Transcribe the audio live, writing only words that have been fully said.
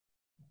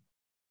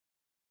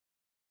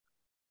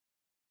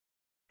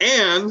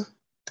And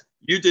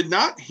you did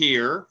not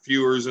hear,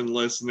 viewers and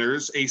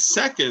listeners, a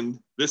second,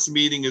 this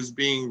meeting is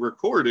being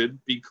recorded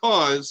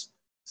because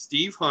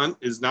Steve Hunt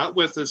is not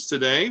with us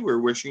today. We're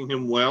wishing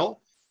him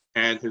well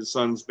at his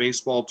son's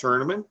baseball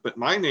tournament. But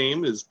my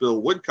name is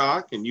Bill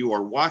Woodcock, and you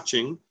are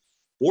watching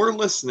or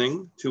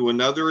listening to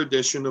another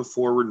edition of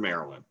Forward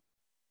Maryland.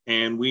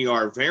 And we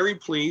are very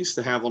pleased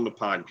to have on the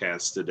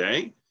podcast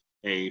today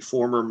a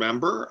former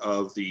member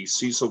of the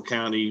Cecil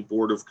County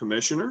Board of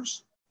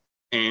Commissioners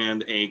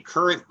and a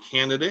current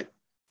candidate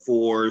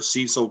for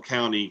Cecil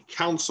County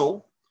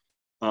Council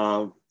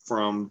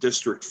from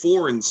District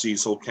 4 in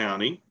Cecil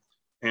County.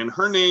 And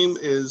her name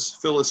is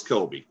Phyllis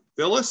Kilby.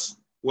 Phyllis,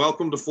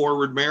 welcome to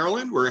Forward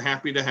Maryland. We're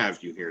happy to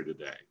have you here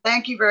today.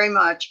 Thank you very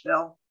much,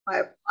 Bill.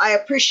 I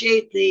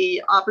appreciate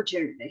the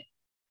opportunity.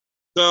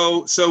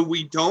 So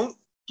we don't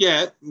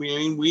get,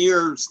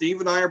 Steve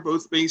and I are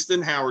both based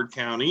in Howard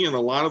County, and a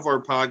lot of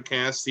our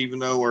podcasts, even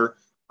though are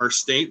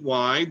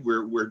statewide,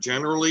 we're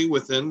generally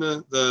within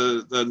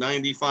the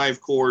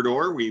 95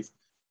 corridor.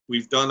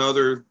 We've done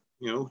other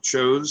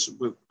shows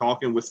with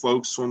talking with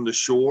folks from the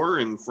shore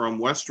and from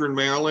Western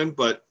Maryland,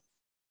 but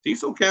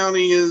Cecil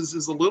County is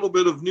a little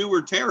bit of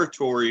newer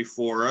territory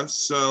for us.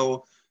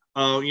 So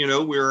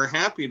we're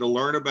happy to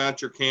learn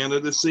about your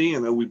candidacy. I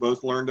know we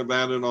both learned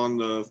about it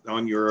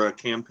on your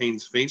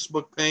campaign's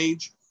Facebook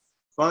page.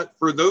 But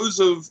for those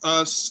of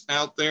us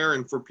out there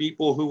and for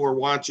people who are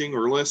watching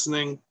or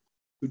listening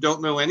who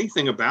don't know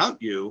anything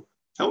about you,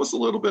 tell us a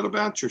little bit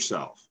about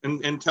yourself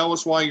and tell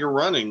us why you're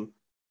running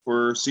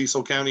for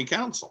Cecil County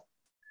Council.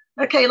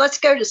 Okay, let's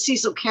go to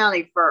Cecil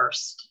County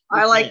first.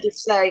 Okay. I like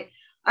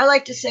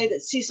to say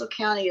that Cecil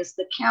County is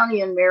the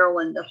county in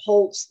Maryland that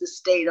holds the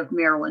state of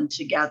Maryland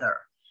together.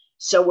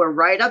 So we're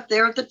right up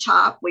there at the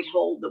top. We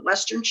hold the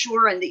Western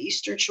Shore and the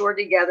Eastern Shore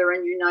together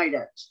and unite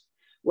it.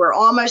 We're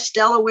almost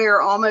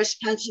Delaware,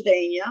 almost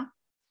Pennsylvania,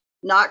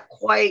 not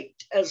quite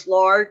as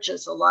large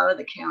as a lot of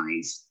the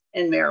counties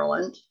in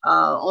Maryland,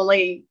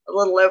 only a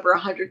little over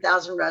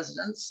 100,000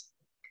 residents.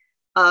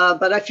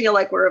 But I feel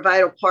like we're a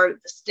vital part of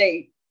the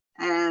state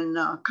and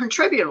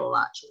contribute a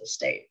lot to the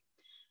state.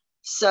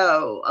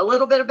 So a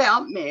little bit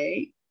about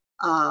me.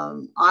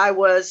 I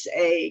was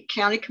a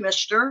county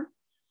commissioner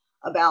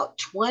about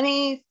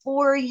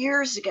 24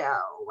 years ago,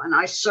 and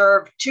I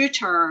served 2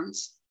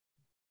 terms,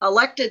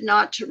 elected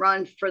not to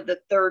run for the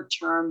 3rd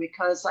term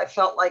because I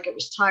felt like it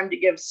was time to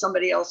give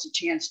somebody else a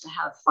chance to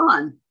have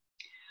fun.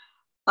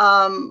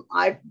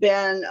 I've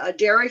been a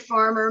dairy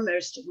farmer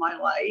most of my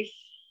life.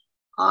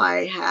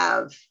 I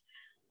have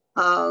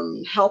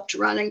helped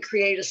run and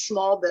create a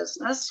small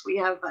business. We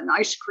have an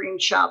ice cream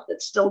shop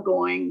that's still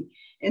going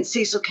in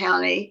Cecil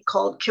County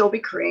called Kilby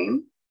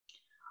Cream.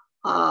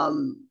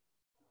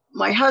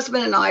 My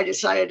husband and I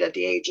decided at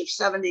the age of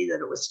 70 that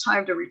it was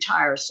time to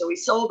retire. So we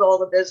sold all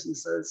the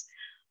businesses,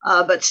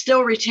 but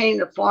still retain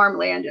the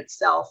farmland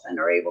itself and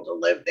are able to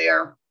live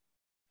there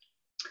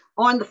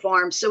on the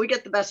farm. So we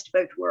get the best of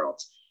both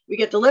worlds. We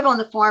get to live on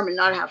the farm and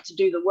not have to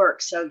do the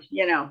work. So,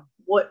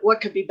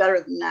 what could be better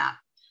than that?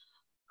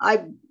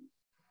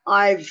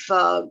 I've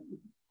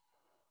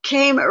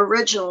came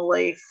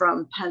originally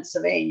from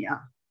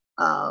Pennsylvania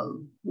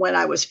when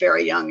I was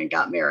very young and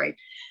got married,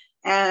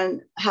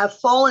 and have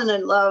fallen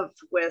in love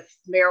with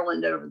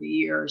Maryland over the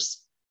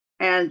years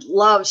and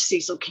love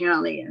Cecil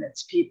County and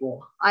its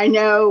people. I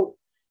know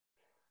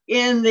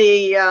in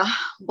the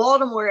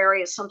Baltimore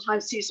area,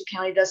 sometimes Cecil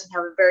County doesn't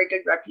have a very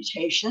good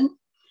reputation,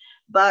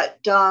 but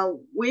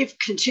we've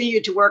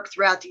continued to work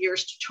throughout the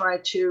years to try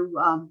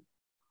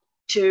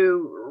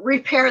to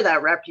repair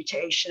that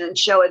reputation and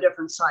show a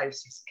different side of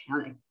Cecil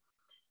County.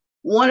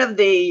 One of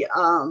the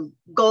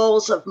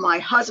goals of my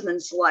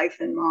husband's life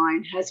and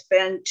mine has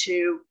been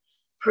to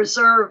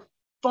preserve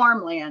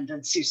farmland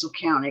in Cecil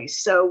County.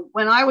 So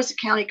when I was a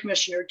county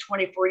commissioner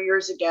 24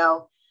 years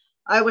ago,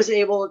 I was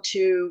able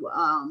to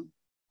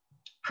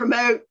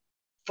promote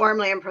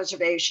farmland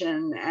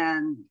preservation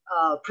and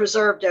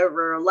preserved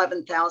over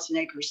 11,000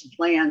 acres of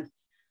land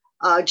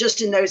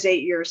just in those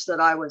 8 years that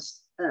I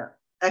was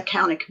a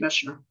county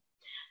commissioner.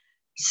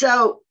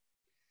 So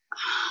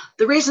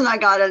the reason I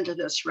got into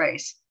this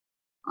race,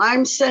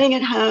 I'm sitting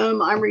at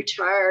home, I'm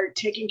retired,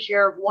 taking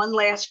care of one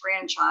last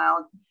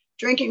grandchild,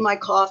 drinking my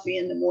coffee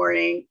in the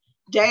morning,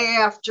 day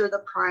after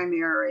the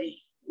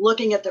primary,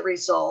 looking at the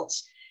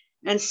results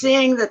and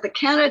seeing that the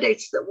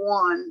candidates that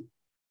won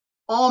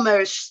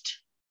almost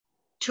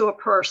to a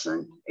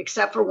person,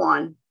 except for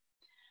one,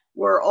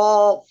 were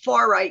all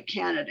far-right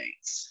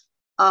candidates.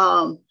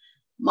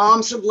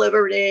 Moms of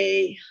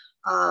Liberty,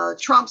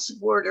 Trump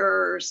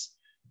supporters,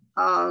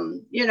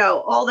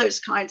 all those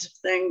kinds of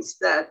things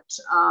that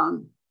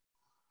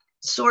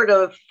sort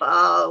of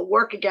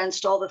work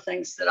against all the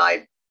things that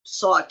I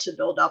sought to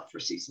build up for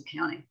Cecil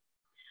County.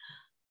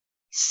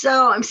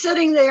 So I'm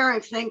sitting there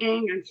and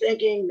thinking,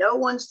 no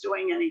one's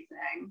doing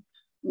anything.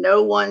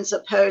 No one's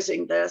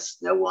opposing this.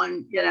 No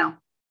one,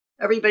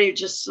 everybody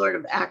just sort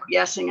of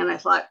acquiescing. And I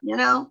thought,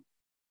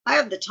 I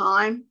have the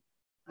time,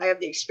 I have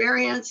the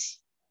experience,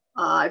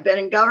 I've been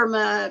in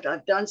government.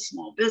 I've done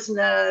small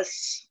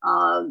business,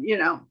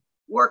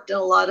 worked in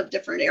a lot of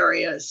different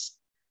areas.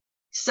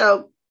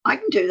 So I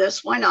can do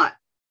this. Why not?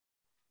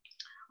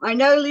 I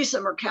know Lisa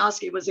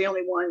Murkowski was the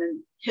only one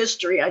in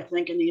history, I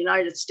think, in the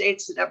United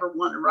States that ever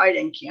won a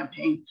write-in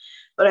campaign.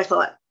 But I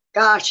thought,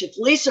 gosh, if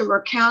Lisa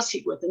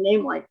Murkowski with a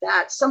name like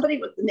that, somebody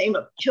with the name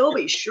of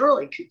Kilby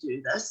surely could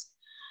do this.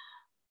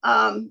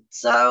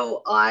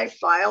 So I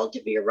filed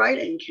to be a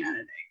write-in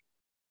candidate.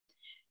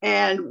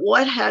 And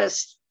what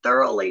has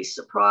thoroughly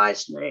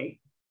surprised me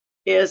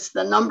is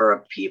the number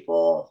of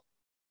people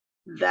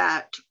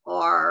that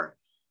are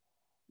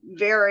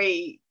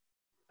very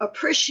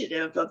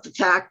appreciative of the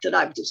fact that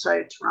I've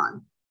decided to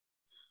run.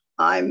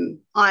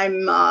 I'm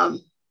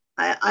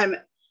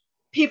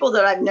people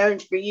that I've known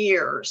for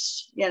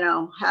years,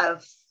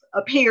 have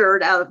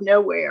appeared out of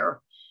nowhere,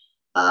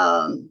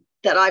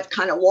 that I've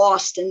kind of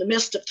lost in the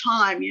midst of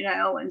time,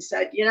 and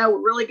said, we're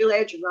really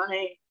glad you're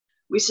running.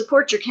 We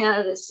support your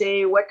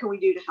candidacy. What can we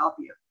do to help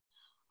you?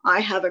 I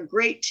have a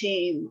great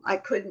team. I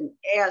couldn't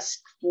ask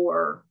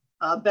for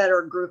a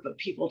better group of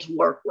people to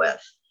work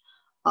with.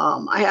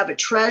 I have a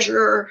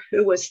treasurer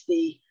who was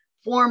the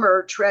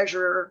former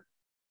treasurer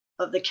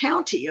of the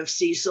county of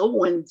Cecil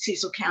when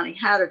Cecil County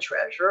had a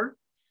treasurer.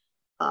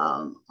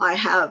 I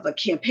have a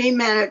campaign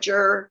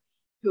manager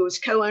who is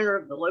co-owner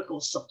of the local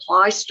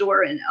supply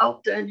store in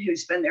Elkton,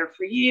 who's been there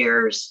for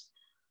years.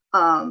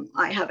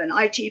 I have an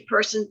IT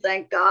person,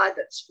 thank God,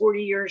 that's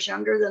 40 years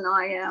younger than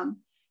I am,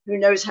 who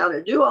knows how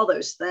to do all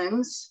those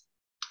things.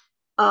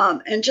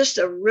 And just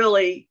a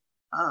really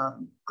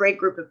great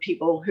group of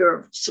people who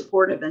are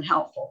supportive and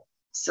helpful.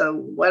 So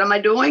what am I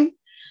doing?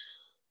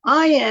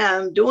 I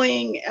am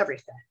doing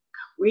everything.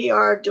 We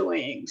are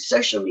doing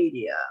social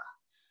media.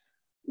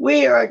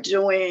 We are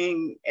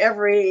doing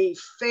every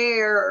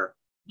fair,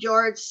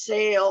 yard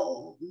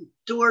sale,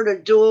 door to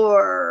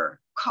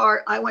door,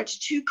 car. I went to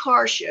 2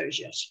 car shows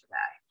yesterday.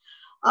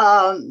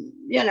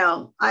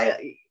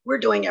 We're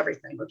doing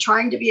everything. We're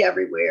trying to be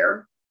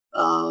everywhere.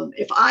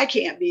 If I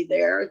can't be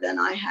there, then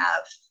I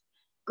have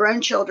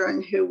grown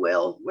children who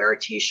will wear a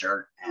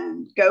t-shirt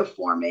and go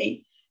for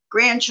me,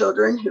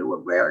 grandchildren who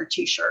will wear a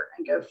t-shirt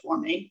and go for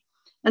me,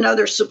 and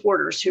other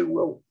supporters who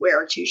will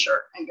wear a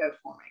t-shirt and go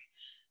for me.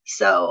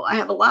 So I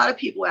have a lot of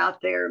people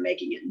out there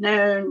making it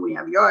known. We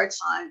have yard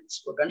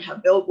signs. We're going to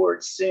have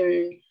billboards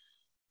soon.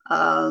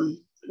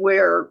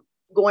 We're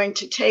going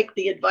to take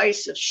the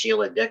advice of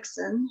Sheila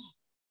Dixon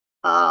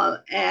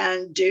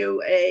and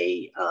do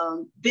a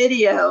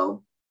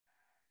video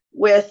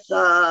with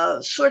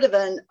sort of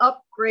an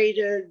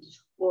upgraded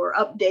or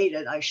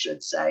updated, I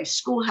should say,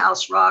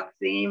 Schoolhouse Rock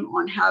theme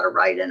on how to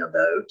write in a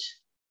vote.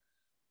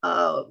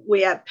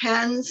 We have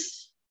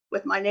pens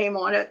with my name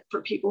on it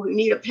for people who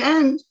need a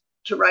pen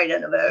to write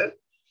in a vote.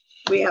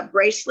 We have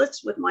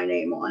bracelets with my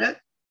name on it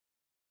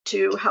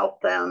to help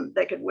them.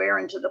 They could wear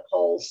into the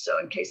polls, so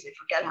in case they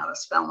forget how to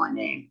spell my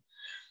name.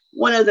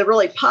 One of the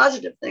really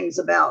positive things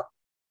about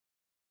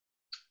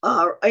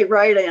a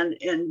write-in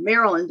in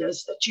Maryland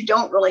is that you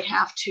don't really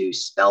have to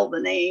spell the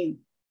name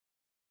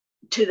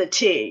to the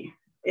T.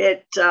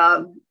 It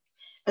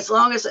as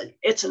long as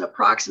it's an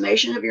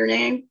approximation of your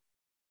name,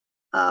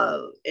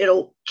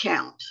 it'll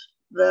count.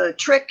 The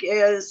trick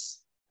is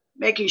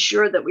making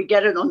sure that we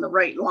get it on the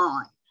right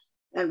line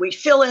and we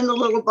fill in the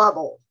little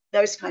bubble,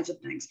 those kinds of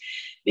things.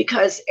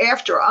 Because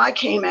after I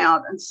came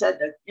out and said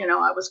that,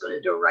 I was going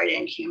to do a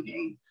write-in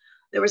campaign,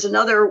 there was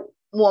another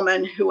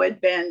woman who had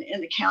been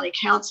in the county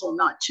council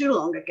not too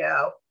long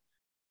ago,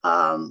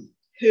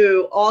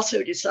 who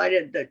also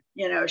decided that,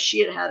 she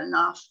had had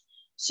enough.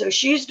 So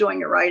she's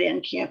doing a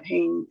write-in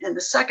campaign in the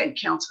 2nd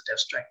council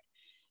district.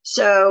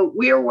 So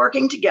we are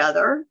working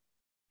together,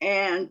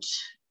 and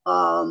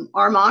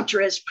our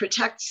mantra is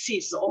protect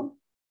Cecil.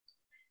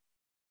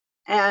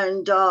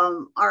 And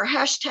our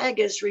hashtag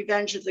is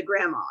revenge of the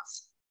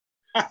grandmas.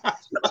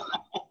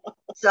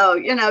 So,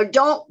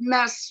 don't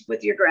mess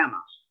with your grandma.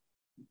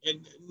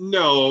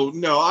 No,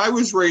 I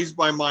was raised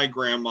by my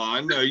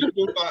grandma. No, you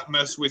do not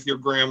mess with your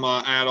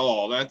grandma at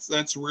all.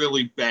 That's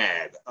really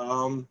bad.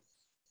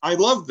 I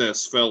love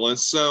this,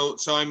 Phyllis. So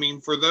I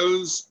mean, for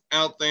those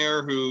out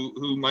there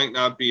who might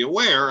not be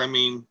aware, I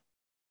mean,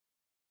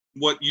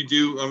 what you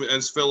do,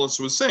 as Phyllis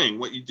was saying,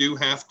 what you do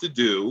have to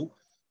do,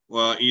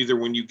 either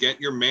when you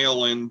get your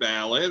mail-in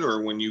ballot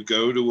or when you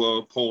go to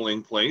a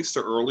polling place,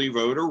 to early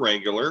vote or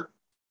regular,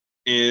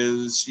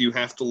 is you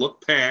have to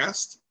look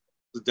past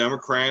the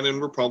Democrat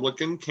and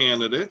Republican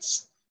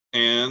candidates,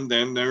 and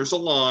then there's a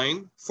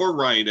line for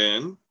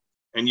write-in,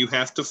 and you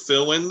have to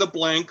fill in the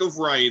blank of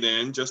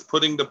write-in. Just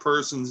putting the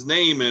person's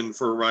name in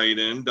for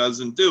write-in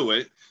doesn't do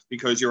it,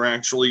 because you're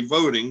actually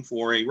voting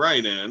for a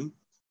write-in.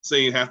 So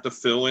you have to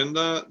fill in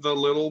the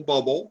little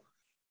bubble.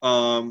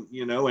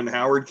 In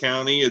Howard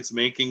County, it's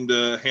making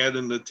the head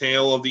and the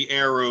tail of the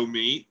arrow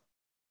meet.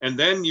 And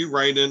then you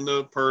write in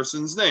the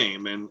person's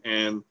name.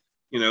 And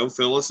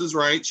Phyllis is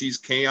right. She's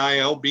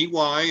Kilby.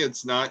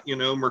 It's not,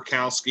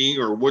 Murkowski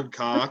or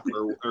Woodcock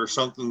or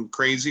something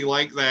crazy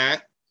like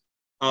that.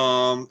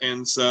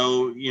 And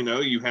so,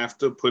 you have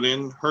to put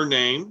in her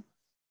name,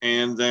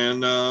 and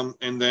then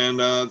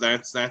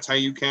that's how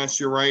you cast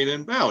your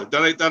write-in ballot.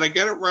 Did I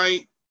get it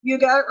right? You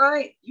got it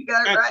right. You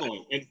got it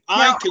Excellent. right. And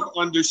I can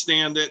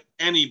understand it.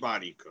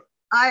 Anybody could.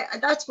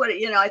 That's what,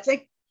 I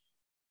think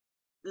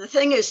the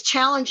thing is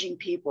challenging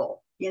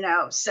people,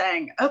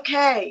 saying,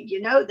 okay,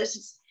 this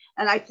is,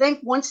 and I think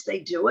once they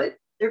do it,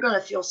 they're going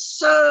to feel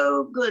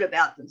so good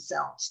about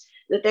themselves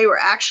that they were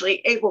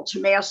actually able to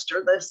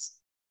master this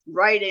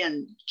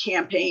write-in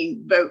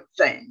campaign vote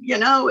thing.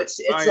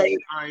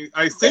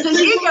 I think it's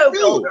an ego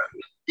builder.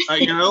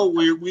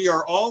 We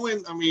are all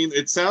in. I mean,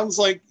 it sounds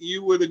like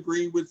you would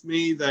agree with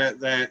me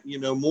that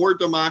more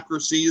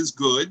democracy is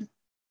good,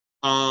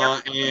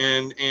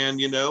 and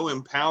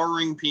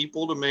empowering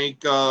people to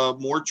make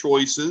more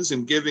choices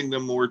and giving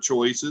them more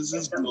choices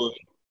is good.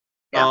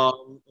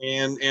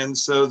 And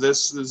so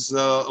this is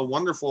a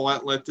wonderful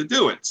outlet to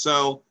do it.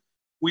 So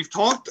we've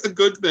talked a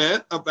good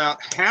bit about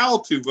how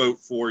to vote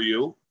for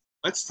you.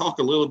 Let's talk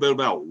a little bit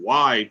about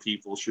why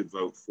people should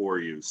vote for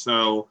you.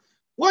 So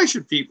why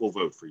should people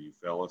vote for you,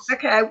 Phyllis?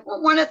 Okay.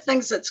 Well, one of the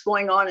things that's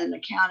going on in the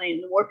county,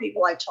 and the more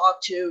people I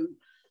talk to,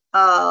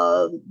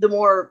 the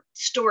more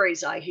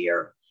stories I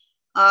hear.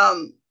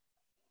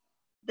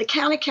 The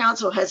county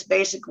council has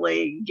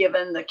basically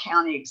given the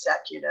county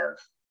executive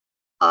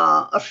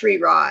a free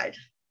ride.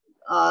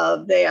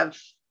 The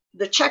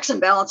checks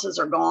and balances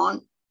are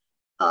gone.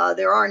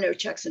 There are no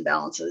checks and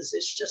balances.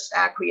 It's just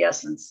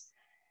acquiescence.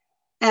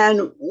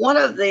 And one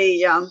of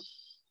the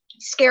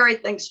scary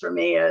things for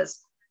me is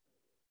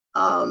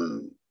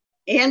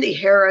Andy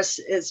Harris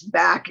is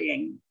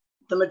backing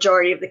the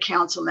majority of the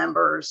council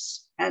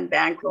members and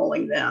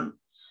bankrolling them.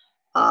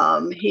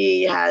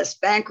 He has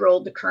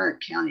bankrolled the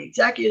current county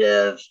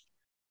executive,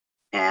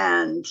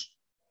 and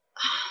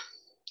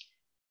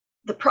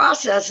the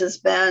process has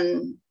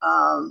been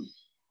a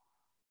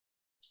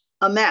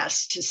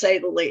mess, to say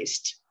the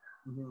least.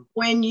 Mm-hmm.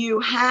 When you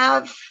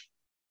have,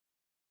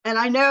 and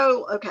I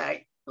know,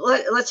 okay,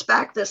 let's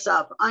back this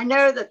up. I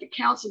know that the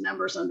council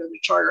members under the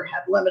charter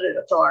have limited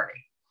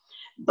authority,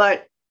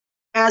 but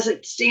as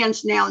it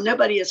stands now,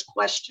 nobody is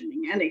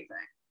questioning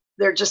anything.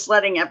 They're just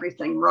letting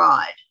everything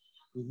ride.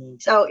 Mm-hmm.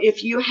 So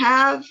if you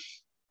have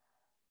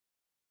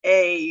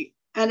an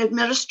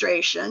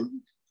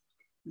administration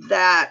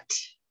that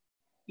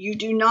you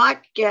do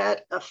not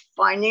get a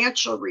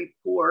financial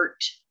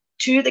report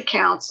to the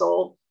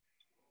council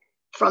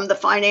from the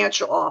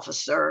financial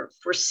officer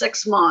for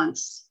 6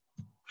 months,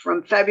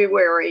 from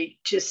February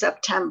to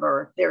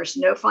September, there's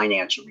no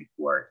financial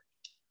report.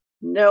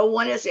 No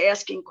one is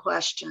asking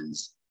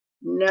questions.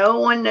 No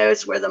one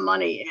knows where the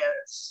money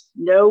is.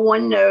 No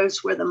one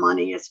knows where the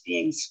money is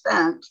being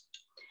spent.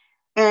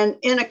 And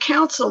in a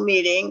council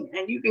meeting,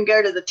 and you can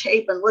go to the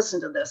tape and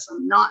listen to this,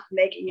 I'm not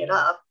making it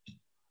up.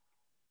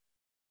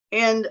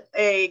 In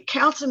a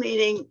council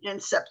meeting in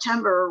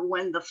September,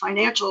 when the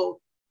financial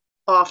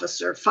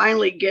officer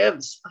finally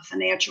gives a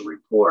financial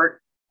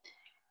report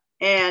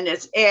and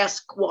is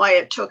asked why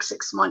it took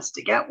 6 months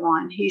to get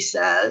one, he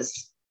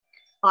says,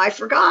 I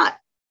forgot.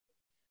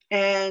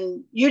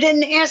 And you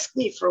didn't ask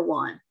me for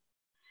one.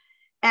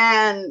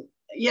 And,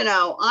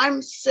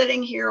 I'm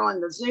sitting here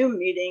on the Zoom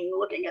meeting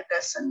looking at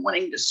this and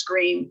wanting to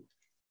scream.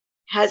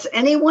 Has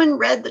anyone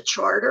read the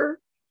charter?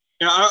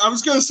 Yeah, I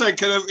was going to say,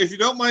 if you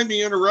don't mind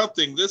me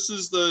interrupting, this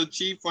is the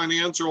chief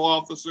financial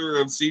officer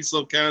of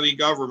Cecil County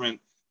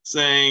government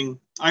saying,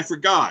 I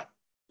forgot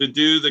to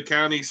do the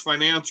county's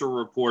financial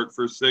report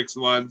for 6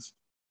 months.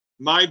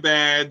 My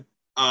bad.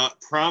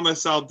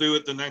 Promise I'll do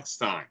it the next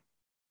time.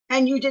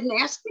 And you didn't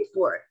ask me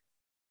for it.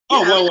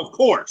 Oh, well, of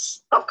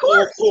course. Of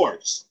course. Of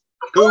course.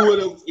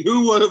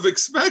 Who would have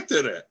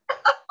expected it?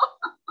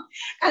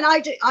 And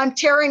I'm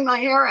tearing my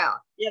hair out.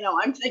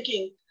 I'm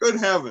thinking, good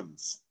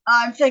heavens.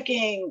 I'm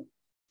thinking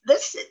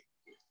this,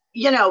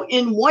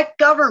 in what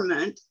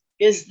government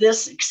is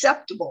this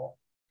acceptable?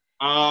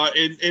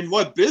 In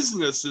what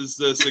business is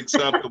this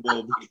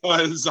acceptable?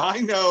 Because I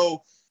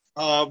know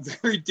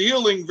they're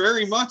dealing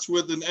very much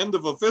with an end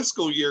of a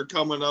fiscal year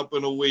coming up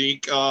in a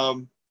week. I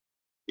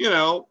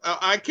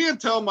can't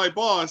tell my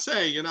boss,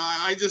 hey,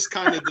 I just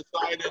kind of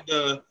decided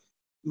to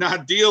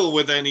not deal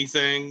with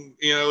anything.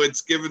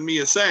 It's given me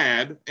a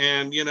sad,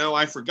 and,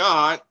 I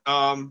forgot.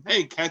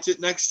 Hey, catch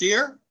it next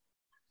year.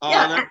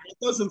 That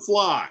doesn't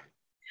fly.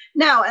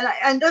 No,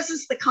 and this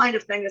is the kind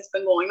of thing that's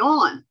been going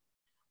on,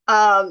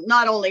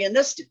 not only in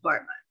this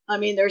department. I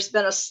mean, there's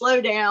been a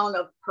slowdown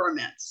of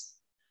permits.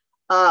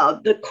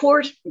 The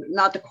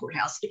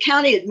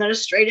county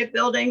administrative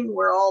building,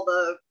 where all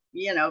the,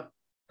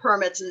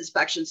 permits and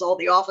inspections, all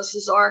the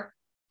offices are,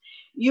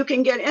 you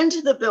can get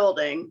into the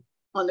building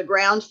on the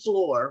ground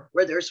floor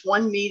where there's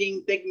one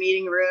big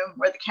meeting room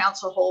where the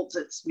council holds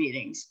its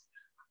meetings.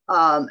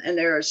 And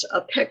there's a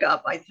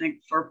pickup, I think,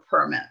 for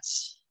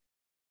permits.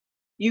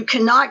 You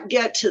cannot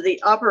get to the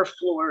upper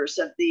floors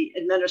of the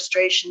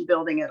administration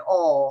building at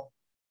all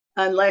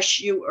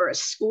unless you are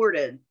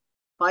escorted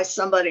by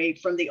somebody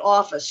from the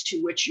office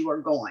to which you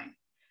are going.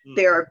 Mm-hmm.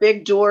 There are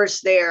big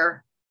doors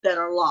there that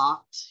are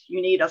locked.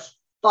 You need a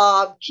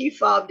key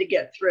fob to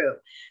get through.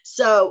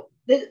 So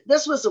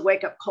this was a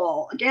wake-up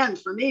call again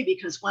for me,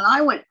 because when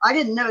I went, I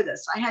didn't know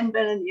this. I hadn't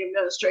been in the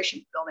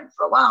administration building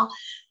for a while.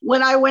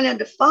 When I went in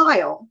to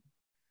file,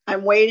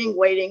 I'm waiting.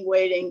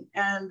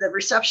 And the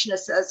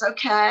receptionist says,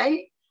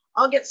 okay,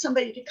 I'll get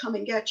somebody to come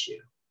and get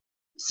you.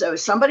 So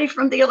somebody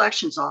from the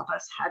elections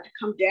office had to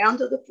come down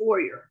to the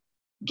foyer,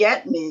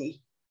 get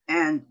me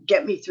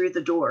through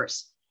the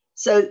doors.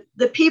 So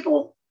the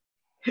people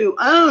who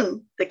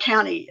own the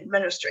county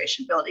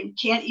administration building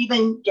can't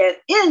even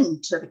get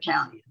into the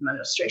county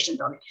administration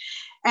building.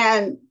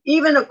 And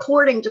even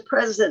according to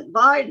President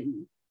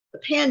Biden, the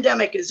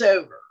pandemic is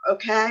over,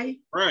 okay?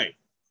 Right.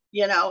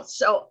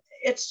 So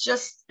it's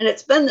just, and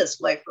it's been this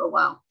way for a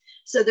while.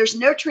 So there's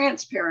no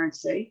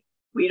transparency.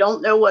 We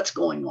don't know what's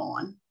going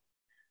on.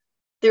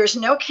 There's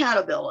no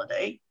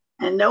accountability,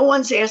 and no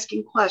one's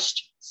asking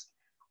questions.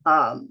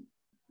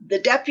 The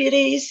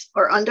deputies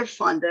are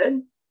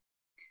underfunded.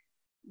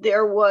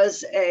 There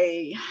was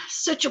a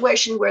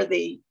situation where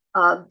the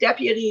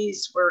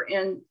deputies were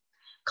in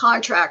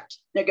contract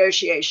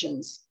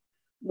negotiations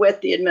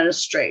with the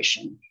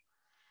administration.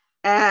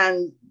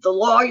 And the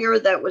lawyer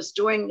that was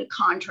doing the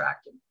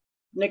contract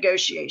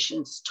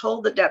negotiations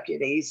told the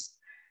deputies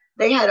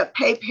they had a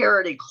pay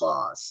parity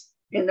clause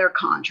in their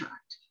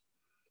contract,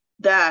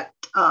 that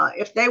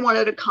if they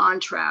wanted a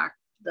contract,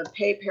 the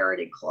pay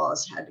parity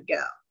clause had to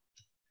go.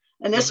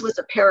 And this was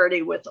a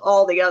parity with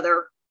all the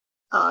other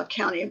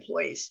county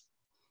employees.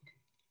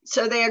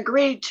 So they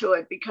agreed to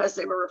it because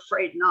they were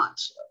afraid not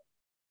to.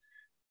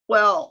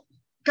 Well,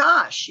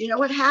 gosh, you know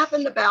what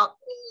happened about,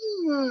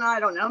 I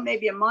don't know,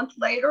 maybe a month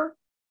later?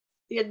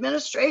 The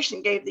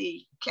administration gave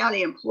the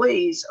county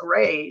employees a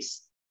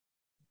raise,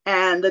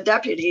 and the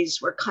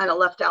deputies were kind of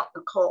left out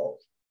in the cold.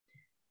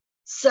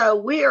 So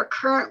we are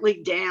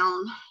currently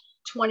down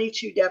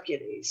 22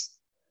 deputies.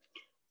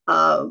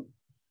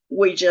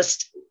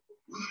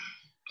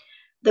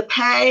 The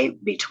pay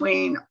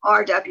between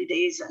our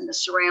deputies and the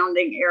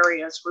surrounding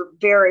areas were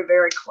very,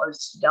 very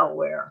close to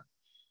Delaware,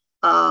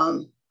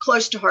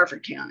 close to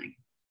Harford County,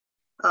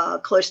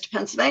 close to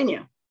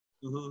Pennsylvania.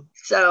 Mm-hmm.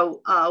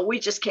 So we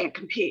just can't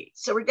compete.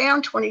 So we're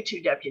down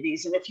 22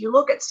 deputies. And if you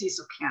look at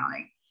Cecil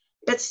County,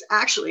 it's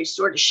actually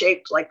sort of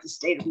shaped like the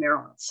state of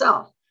Maryland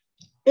itself.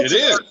 It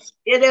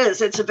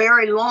is. It's a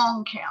very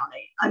long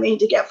county. I mean,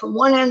 to get from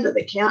one end of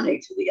the county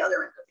to the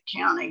other end of the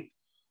county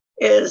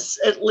is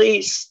at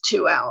least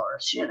 2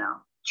 hours,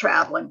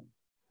 traveling.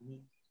 Mm-hmm.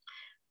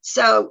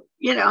 So,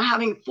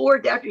 having 4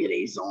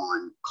 deputies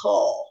on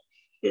call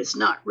is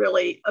not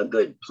really a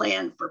good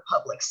plan for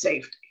public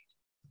safety.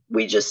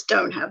 We just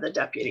don't have the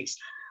deputies.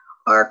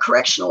 Our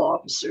correctional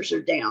officers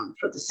are down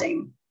for the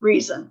same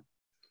reason.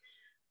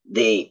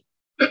 The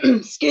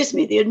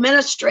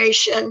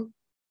administration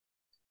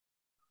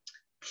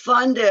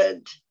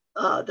funded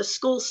the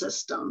school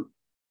system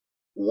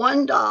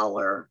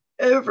 $1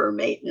 over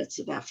maintenance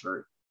of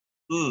effort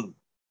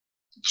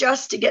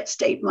just to get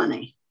state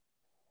money.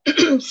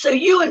 So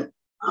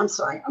I'm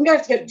sorry, I'm gonna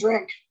have to get a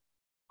drink.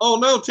 Oh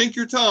no, take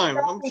your time.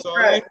 I'm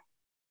sorry.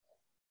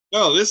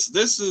 No, this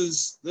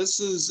is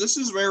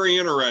very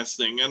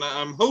interesting, and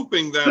I'm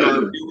hoping that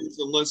our viewers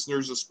and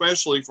listeners,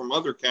 especially from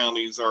other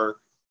counties,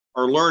 are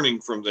learning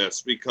from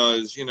this,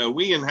 because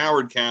we in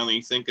Howard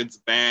County think it's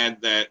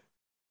bad that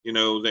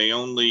they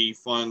only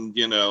fund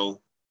 2%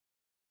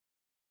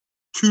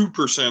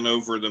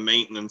 over the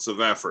maintenance of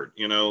effort.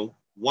 $1.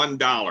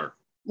 $1,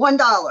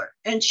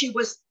 and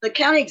the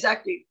county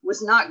executive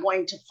was not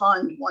going to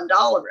fund $1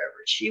 over.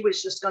 She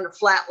was just going to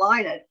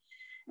flatline it,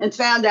 and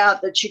found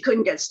out that she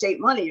couldn't get state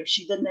money if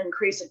she didn't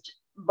increase it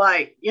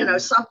by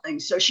something.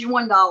 So she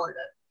 $1'd it.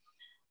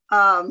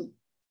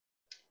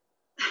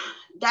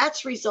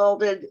 That's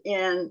resulted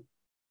in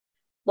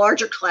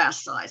larger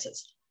class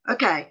sizes.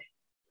 Okay,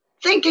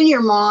 think in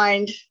your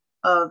mind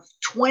of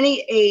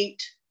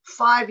 28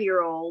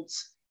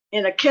 5-year-olds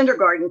in a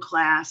kindergarten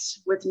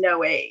class with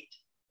no aid.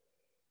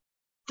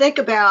 Think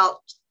about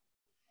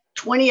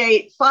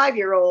 28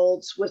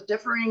 5-year-olds with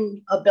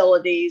differing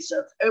abilities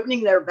of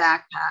opening their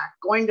backpack,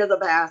 going to the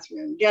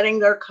bathroom, getting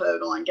their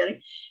coat on,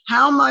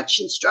 how much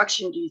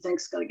instruction do you think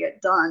is going to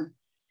get done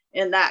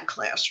in that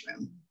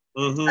classroom?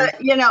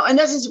 Mm-hmm. And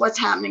this is what's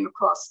happening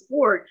across the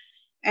board.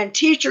 And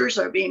teachers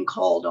are being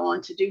called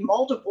on to do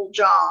multiple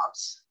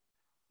jobs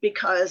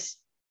because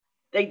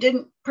they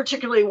didn't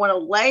particularly want to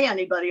lay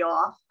anybody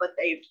off, but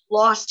they've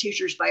lost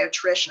teachers by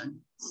attrition.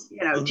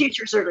 Mm-hmm.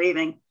 Teachers are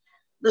leaving.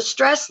 The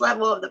stress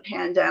level of the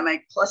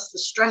pandemic, plus the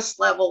stress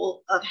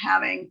level of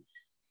having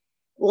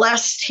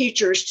less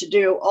teachers to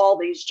do all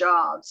these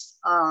jobs,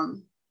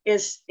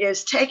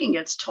 is taking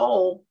its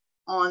toll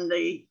on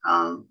the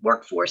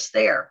workforce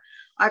there.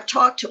 I've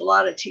talked to a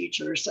lot of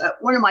teachers.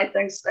 One of my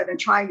things that I've been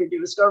trying to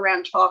do is go around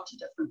and talk to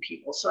different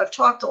people. So I've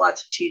talked to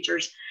lots of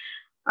teachers.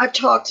 I've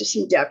talked to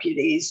some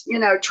deputies,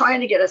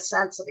 trying to get a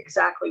sense of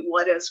exactly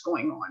what is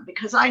going on,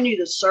 because I knew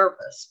the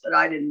surface, but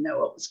I didn't know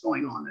what was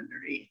going on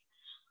underneath.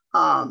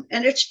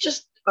 And it's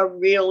just a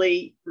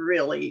really,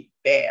 really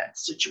bad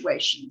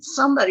situation.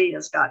 Somebody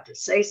has got to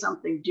say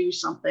something, do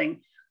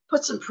something,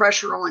 put some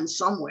pressure on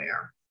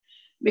somewhere,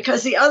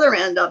 because the other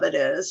end of it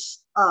is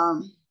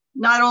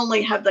not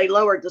only have they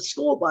lowered the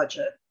school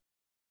budget,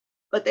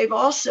 but they've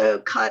also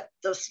cut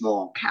the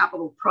small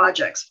capital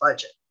projects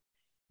budget.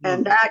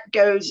 And that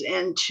goes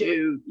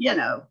into,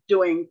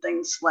 doing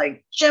things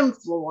like gym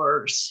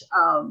floors,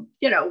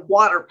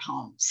 water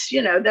pumps,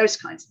 those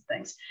kinds of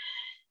things.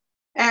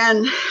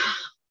 And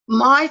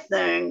my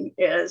thing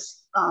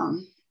is,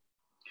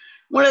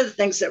 one of the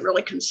things that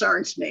really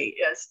concerns me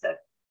is that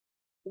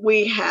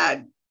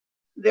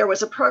there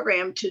was a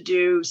program to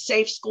do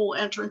safe school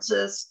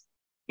entrances,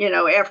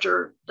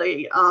 after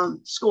the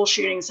school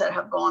shootings that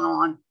have gone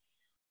on.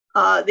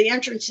 The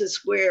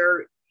entrances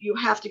where you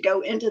have to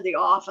go into the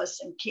office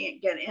and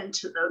can't get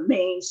into the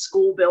main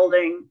school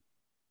building,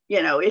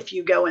 if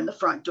you go in the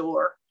front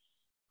door.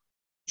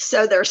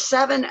 So there's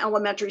 7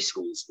 elementary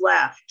schools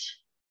left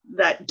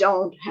that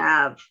don't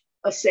have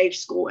a safe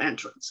school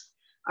entrance.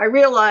 I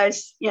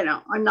realize,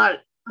 I'm not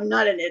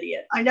an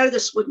idiot. I know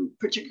this wouldn't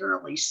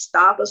particularly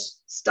stop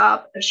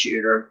a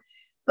shooter,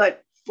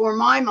 but for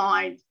my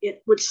mind,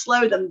 it would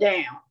slow them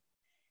down.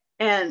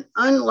 And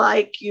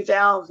unlike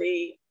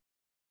Uvalde,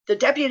 the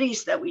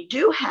deputies that we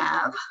do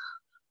have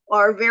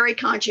are very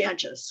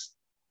conscientious,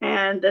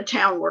 and the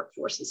town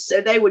workforces.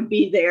 So they would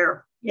be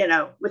there,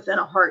 within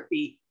a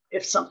heartbeat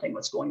if something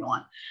was going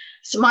on.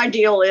 So my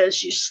deal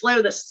is you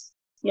slow this,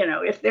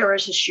 if there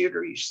is a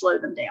shooter, you slow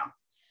them down.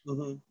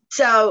 Mm-hmm.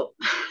 So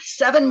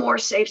 7 more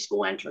safe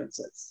school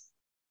entrances.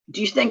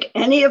 Do you think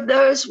any of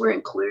those were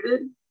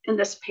included in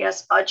this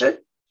past budget?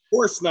 Of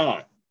course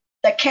not.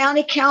 The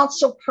county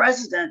council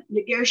president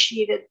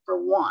negotiated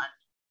for 1.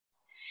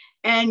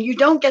 And you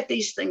don't get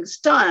these things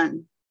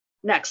done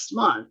next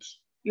month.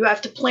 You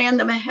have to plan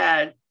them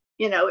ahead.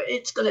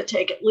 It's going to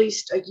take at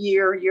least a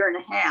year and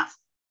a half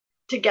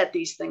to get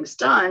these things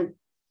done,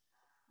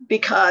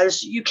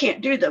 because you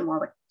can't do them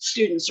while the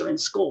students are in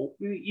school.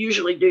 You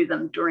usually do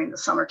them during the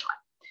summertime.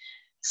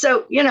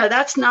 So,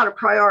 that's not a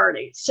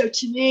priority. So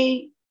to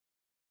me,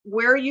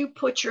 where you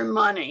put your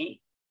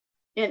money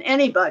in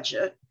any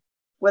budget,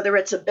 whether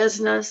it's a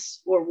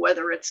business or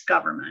whether it's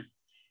government,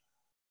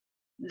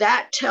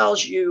 that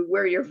tells you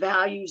where your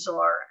values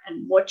are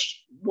and what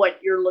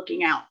you're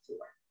looking out for.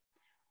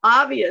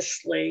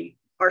 Obviously,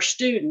 our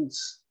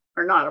students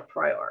are not a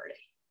priority.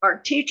 Our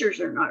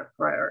teachers are not a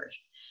priority.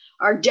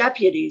 Our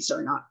deputies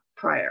are not a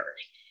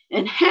priority.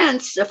 And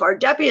hence, if our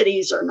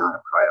deputies are not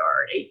a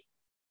priority,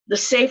 the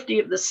safety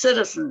of the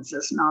citizens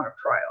is not a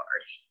priority.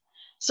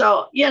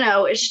 So,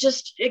 it's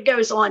just, it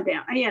goes on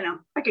down.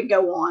 I could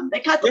go on. They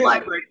cut the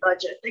library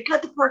budget. They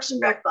cut the Parks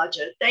and Rec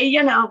budget.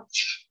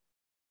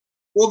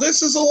 Well,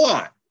 this is a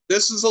lot.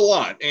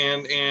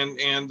 And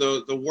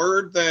the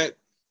word that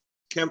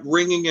kept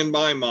ringing in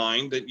my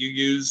mind that you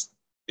used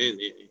in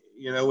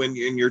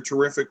your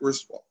terrific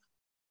response,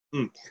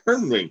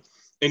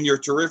 in your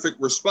terrific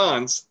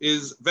response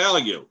is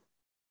value.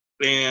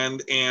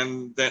 And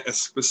that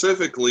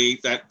specifically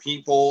that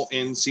people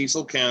in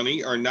Cecil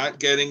County are not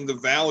getting the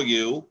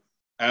value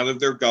out of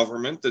their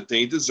government that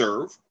they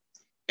deserve,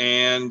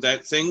 and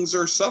that things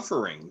are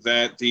suffering,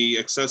 that the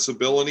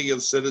accessibility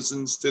of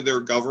citizens to their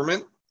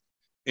government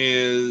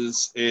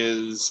is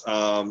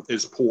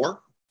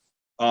poor.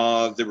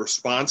 The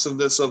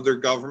responsiveness of their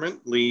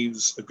government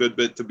leaves a good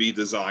bit to be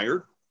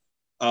desired.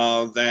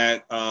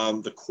 That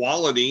the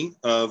quality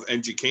of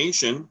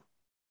education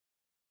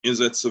is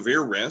at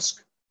severe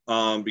risk.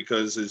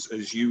 Because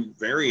as you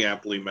very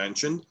aptly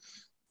mentioned,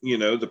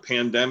 the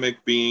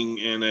pandemic being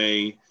in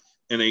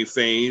a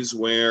phase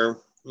where,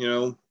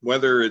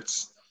 whether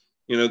it's,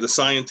 the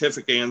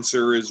scientific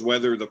answer is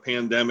whether the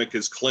pandemic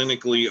is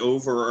clinically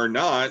over or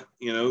not,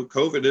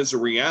 COVID is a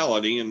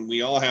reality and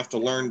we all have to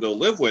learn to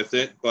live with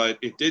it. But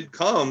it did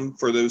come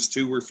for those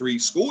 2 or 3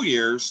 school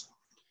years.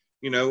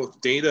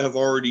 Data have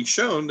already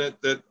shown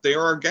that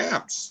there are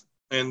gaps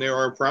and there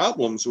are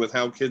problems with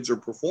how kids are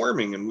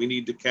performing, and we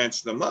need to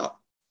catch them up.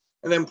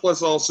 And then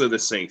plus also the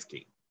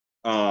safety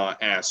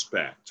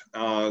aspect.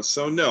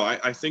 So no,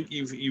 I think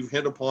you've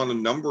hit upon a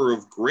number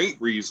of great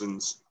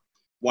reasons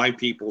why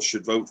people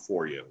should vote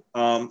for you.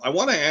 I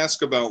want to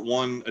ask about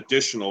one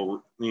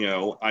additional,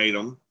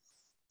 item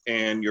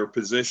and your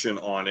position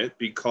on it,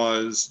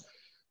 because,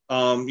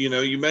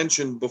 you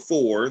mentioned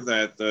before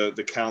that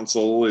the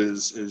council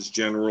is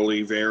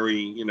generally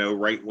very,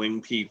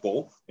 right-wing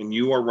people, and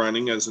you are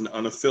running as an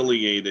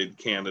unaffiliated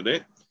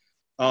candidate.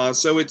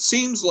 So it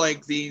seems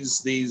like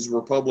these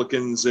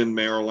Republicans in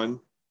Maryland,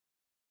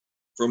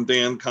 from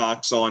Dan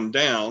Cox on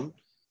down,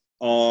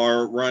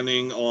 are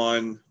running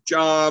on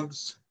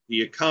jobs,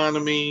 the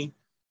economy,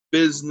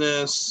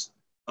 business,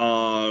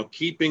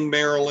 keeping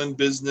Maryland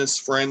business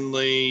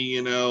friendly,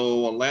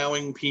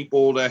 allowing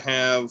people to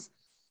have,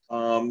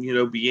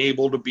 be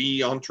able to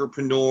be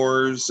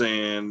entrepreneurs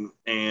and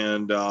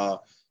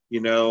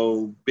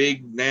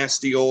big,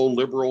 nasty old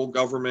liberal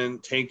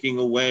government taking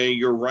away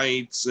your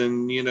rights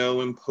and,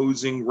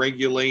 imposing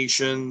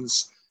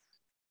regulations.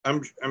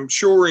 I'm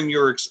sure in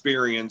your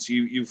experience,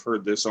 you've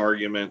heard this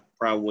argument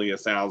probably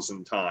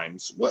 1,000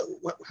 times.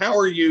 How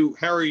are you,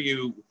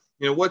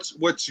 You know, what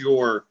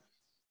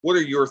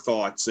are your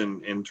thoughts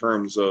in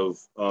terms of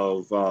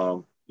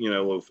pro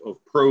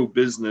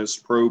business,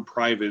 pro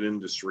private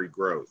industry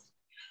growth?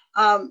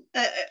 As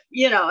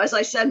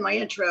I said in my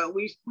intro,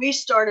 we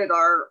started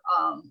our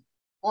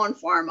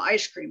on-farm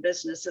ice cream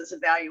business as a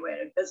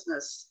value-added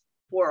business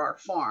for our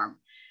farm.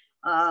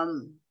 I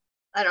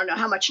don't know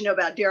how much you know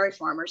about dairy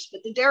farmers,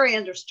 but the dairy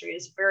industry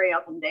is a very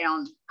up and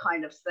down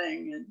kind of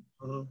thing.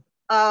 And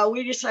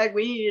we decided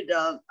we needed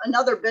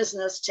another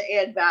business to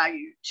add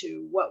value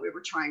to what we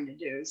were trying to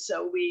do.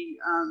 So we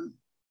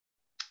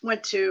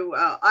went to,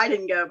 I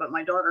didn't go, but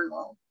my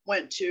daughter-in-law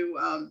went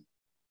to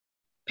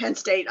Penn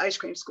State ice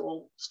cream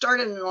school,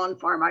 started an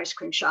on-farm ice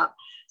cream shop.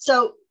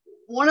 So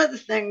one of the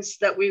things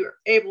that we were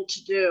able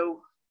to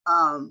do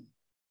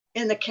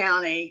in the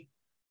county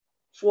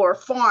for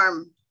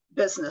farm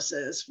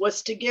businesses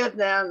was to give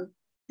them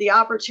the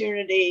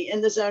opportunity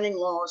in the zoning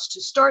laws to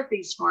start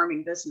these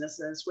farming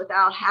businesses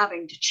without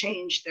having to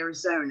change their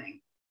zoning,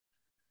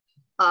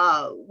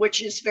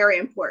 which is very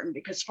important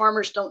because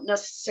farmers don't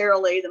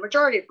necessarily, the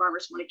majority of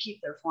farmers want to keep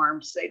their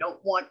farms. They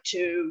don't want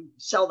to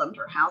sell them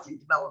for housing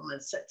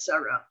developments, et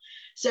cetera.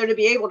 So to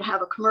be able to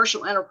have a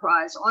commercial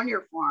enterprise on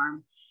your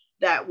farm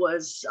that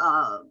was,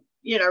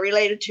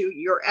 related to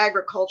your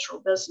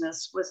agricultural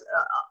business was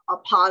a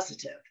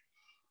positive.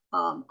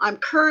 I'm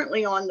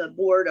currently on the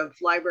board of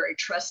library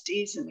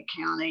trustees in the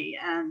county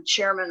and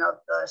chairman of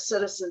the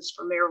Citizens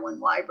for Maryland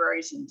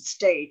Libraries in the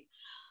state.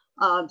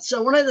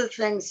 So one of the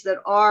things that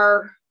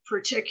our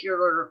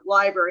particular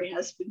library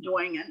has been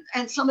doing,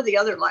 and some of the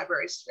other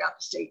libraries throughout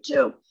the state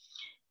too,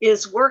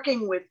 is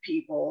working with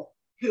people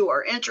who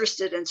are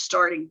interested in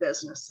starting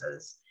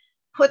businesses,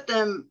 put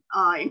them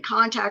in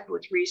contact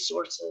with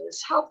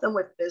resources, help them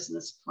with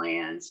business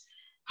plans,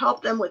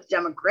 help them with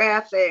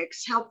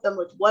demographics, help them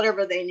with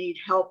whatever they need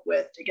help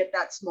with to get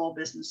that small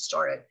business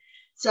started.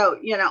 So,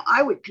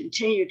 I would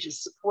continue to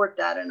support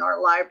that in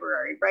our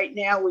library. Right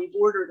now, we've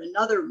ordered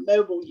another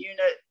mobile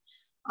unit,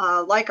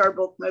 like our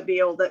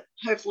bookmobile, that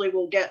hopefully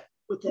we'll get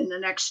within the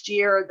next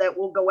year, that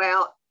will go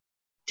out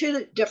to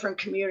the different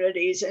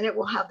communities and it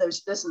will have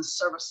those business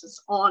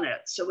services on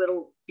it. So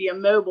it'll be a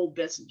mobile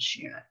business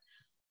unit.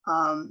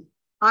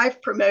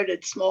 I've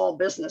promoted small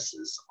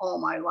businesses all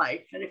my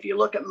life. And if you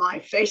look at my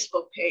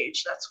Facebook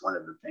page, that's one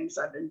of the things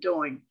I've been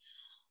doing.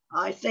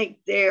 I think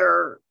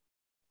they're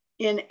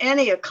in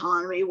any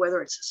economy,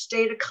 whether it's a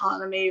state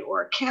economy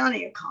or a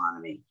county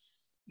economy,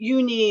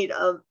 you need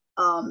a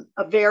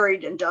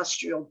varied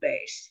industrial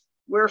base.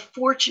 We're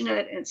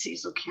fortunate in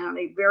Cecil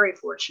County, very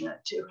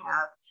fortunate to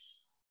have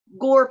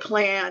Gore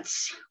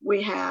plants.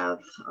 We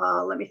have,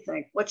 let me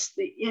think, what's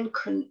the,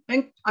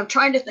 I'm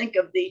trying to think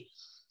of the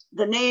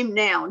name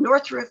now,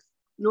 Northrop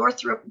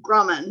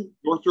Grumman.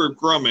 Northrop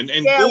Grumman.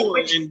 And yeah,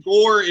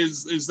 Gore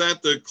is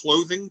that the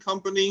clothing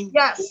company?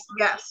 Yes.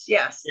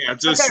 Yeah,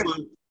 just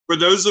okay. For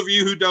those of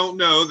you who don't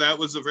know, that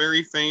was a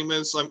very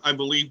famous, I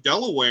believe,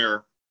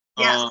 Delaware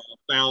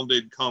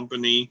founded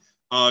company,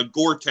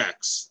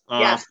 Gore-Tex.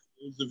 Yes. For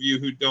those of you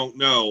who don't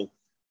know,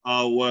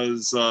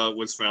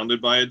 was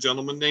founded by a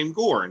gentleman named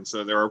Gore. And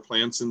so there are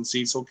plants in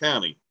Cecil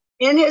County.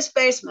 In his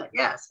basement,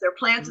 yes, there are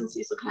plants in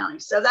Cecil County.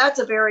 So that's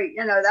a very,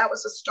 that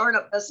was a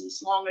startup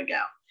business long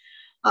ago.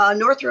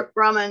 Northrop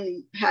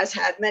Grumman has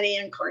had many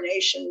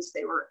incarnations.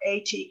 They were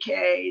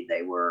ATK,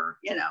 they were,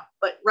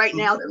 but right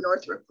now they're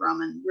Northrop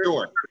Grumman.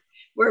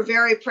 We're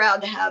very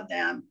proud to have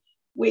them.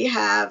 We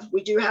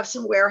do have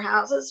some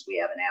warehouses. We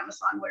have an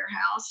Amazon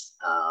warehouse,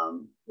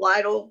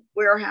 Lidl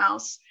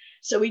warehouse.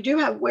 So we do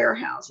have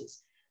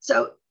warehouses.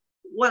 So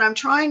what I'm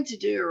trying to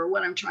do, or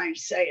what I'm trying to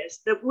say, is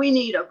that we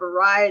need a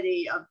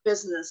variety of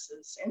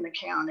businesses in the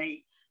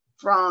county,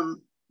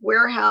 from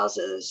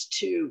warehouses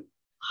to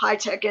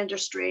high-tech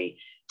industry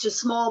to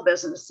small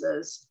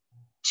businesses,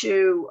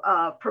 to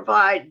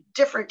provide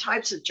different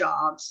types of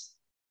jobs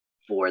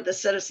for the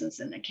citizens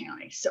in the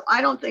county. So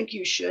I don't think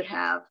you should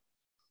have,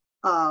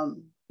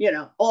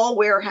 all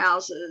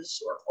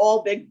warehouses or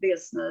all big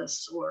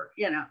business, or,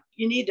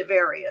 you need to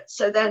vary it.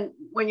 So then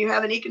when you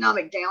have an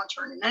economic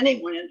downturn in any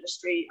one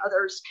industry,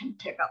 others can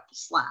pick up the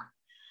slack.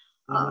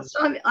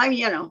 So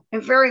I'm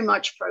very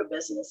much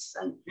pro-business.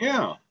 And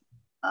yeah.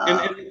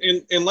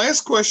 And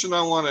last question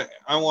I want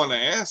to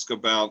ask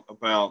about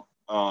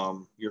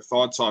your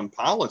thoughts on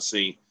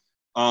policy.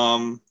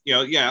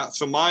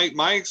 So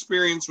my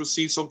experience with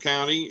Cecil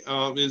County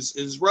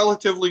is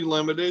relatively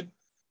limited.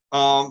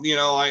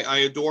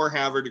 I adore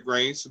Havre de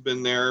Grace. I've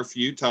been there a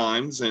few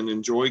times and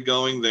enjoy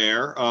going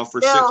there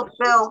for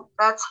Bill,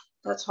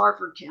 that's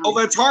Harford County. Oh,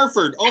 that's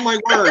Harford. Oh my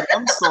word.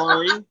 I'm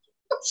sorry.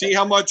 See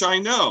how much I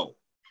know.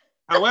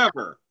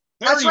 However,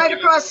 that's right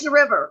across the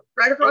river.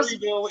 Right across.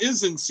 Perryville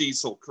is in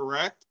Cecil,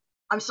 correct?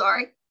 I'm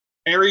sorry.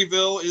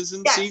 Perryville is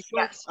in Cecil.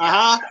 Yes.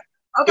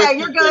 Okay, 50,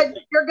 you're good.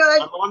 You're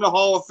good. I'm on the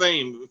Hall of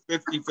Fame,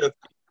 50-50.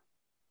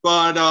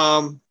 But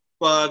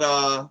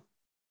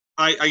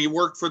I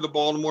worked for the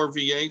Baltimore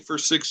VA for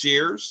 6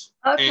 years.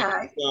 Okay.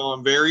 And so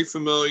I'm very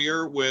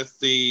familiar with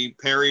the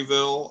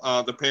Perryville,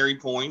 the Perry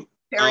Point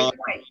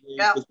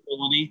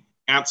facility.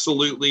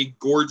 absolutely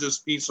gorgeous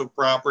piece of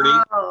property.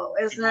 Oh,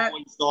 isn't I've it?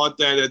 always thought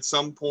that at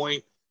some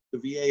point the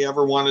VA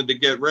ever wanted to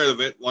get rid of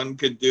it, one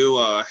could do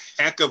a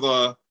heck of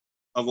a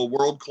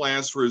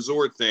world-class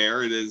resort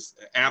there. It is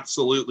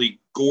absolutely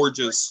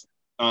gorgeous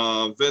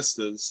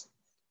vistas,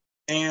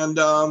 and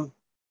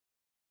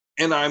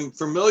I'm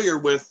familiar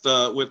with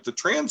the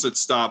transit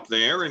stop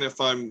there. And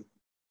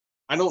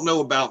I don't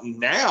know about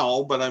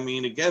now, but I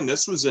mean, again,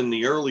 this was in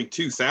the early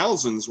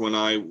 2000s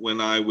when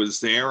I was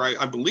there.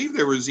 I believe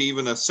there was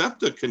even a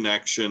SEPTA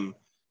connection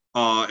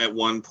at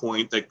one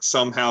point that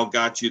somehow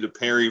got you to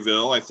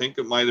Perryville. I think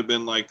it might have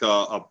been like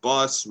a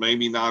bus,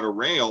 maybe not a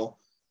rail.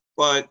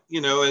 But,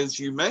 as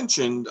you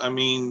mentioned, I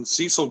mean,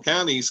 Cecil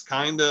County's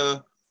kind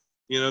of,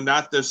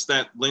 not just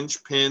that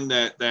linchpin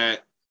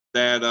that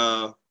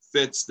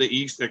fits the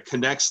east, that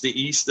connects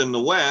the east and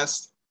the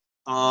west.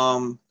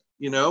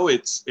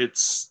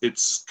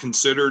 It's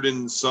considered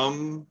in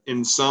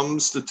some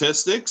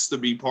statistics to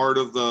be part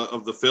of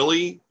the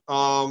Philly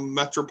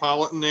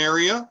metropolitan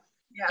area.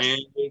 Yes.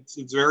 And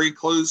it's very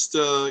close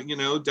to,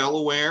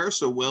 Delaware,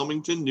 so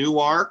Wilmington,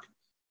 Newark,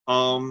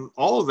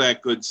 all of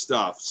that good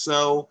stuff.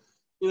 So,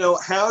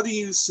 how do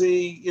you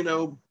see,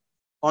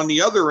 on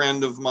the other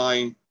end of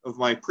my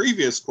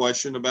previous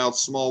question about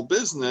small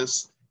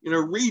business,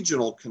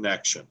 regional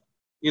connection?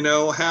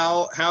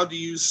 How do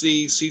you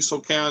see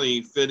Cecil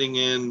County fitting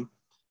in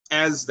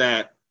as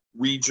that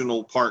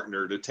regional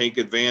partner to take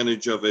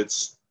advantage of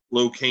its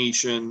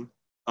location,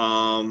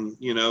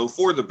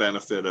 for the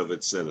benefit of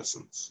its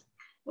citizens?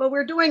 Well,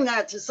 we're doing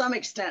that to some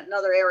extent in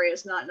other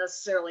areas, not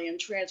necessarily in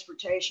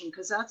transportation,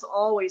 because that's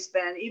always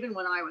been, even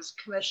when I was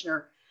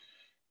commissioner,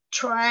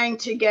 trying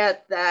to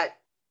get that.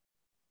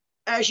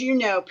 As you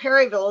know,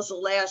 Perryville is the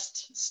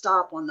last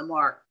stop on the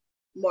MARC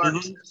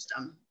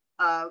system.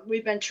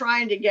 We've been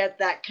trying to get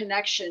that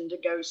connection to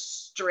go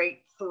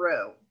straight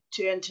through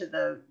into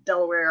the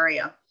Delaware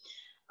area.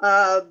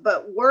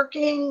 But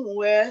working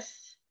with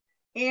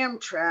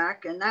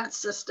Amtrak, and that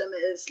system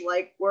is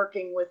like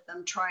working with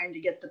them trying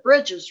to get the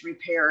bridges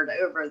repaired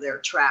over their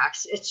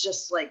tracks. It's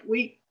just like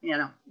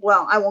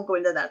well, I won't go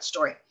into that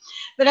story.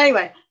 But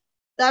anyway,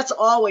 that's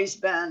always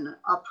been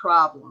a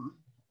problem.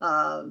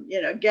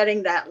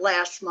 Getting that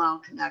last mile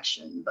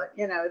connection, but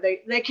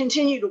they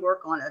continue to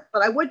work on it.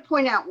 But I would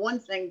point out one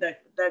thing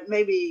that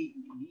maybe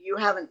you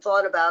haven't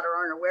thought about or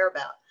aren't aware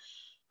about.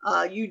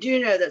 You do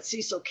know that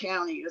Cecil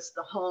County is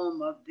the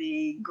home of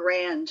the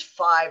Grand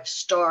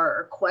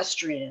 5-Star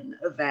Equestrian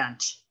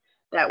event.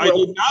 I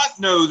did not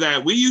know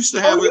that. We used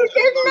to have a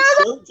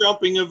show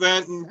jumping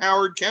event in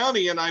Howard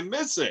County, and I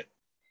miss it.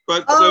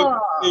 But so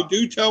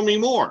do tell me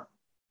more.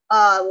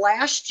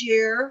 Last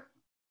year,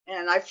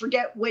 and I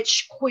forget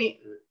which Queen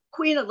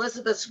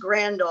Elizabeth's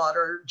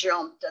granddaughter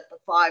jumped at the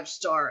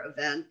 5-Star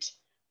event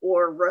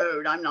or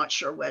rode. I'm not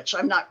sure which.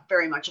 I'm not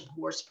very much a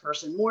horse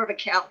person, more of a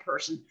cow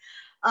person.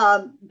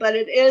 But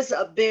it is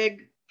a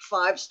big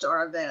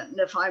 5-Star event. And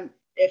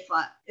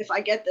if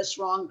I get this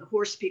wrong, the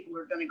horse people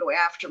are going to go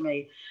after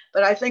me.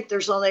 But I think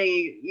there's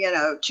only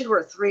 2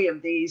 or 3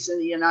 of these in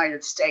the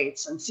United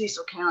States, and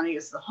Cecil County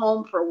is the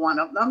home for one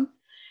of them.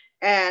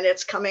 And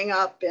it's coming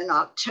up in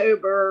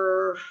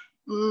October.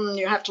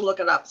 You have to look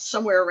it up,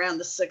 somewhere around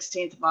the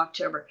 16th of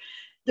October.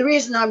 The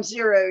reason I'm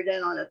zeroed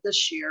in on it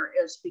this year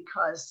is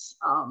because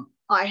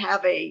I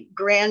have a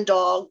grand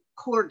dog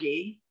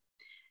corgi,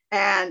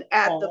 and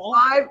at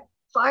the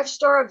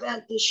 5-Star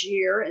event this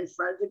year in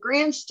front of the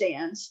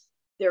grandstands,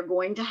 they're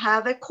going to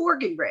have a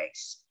corgi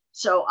race.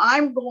 So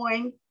I'm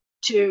going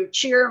to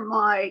cheer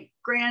my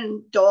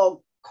grand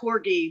dog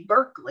corgi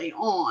Berkeley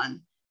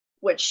on,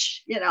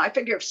 which, I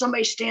figure if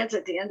somebody stands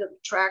at the end of the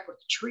track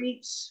with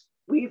treats,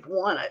 we've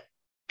won it.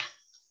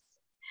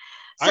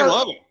 So, I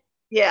love it.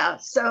 Yeah.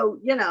 So,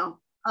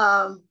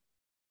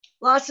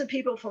 lots of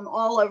people from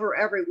all over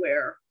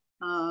everywhere,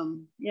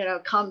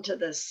 come to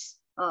this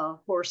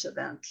horse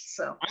event.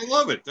 So I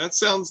love it. That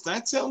sounds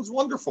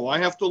wonderful. I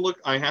have to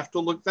look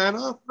that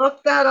up.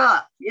 Look that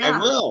up. Yeah.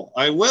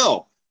 I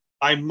will.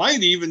 I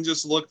might even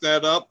just look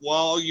that up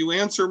while you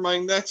answer my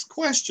next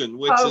question,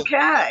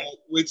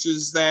 which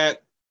is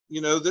that,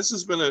 this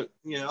has been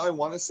I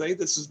want to say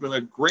this has been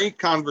a great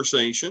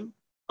conversation.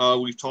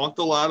 We've talked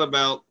a lot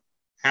about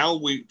how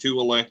to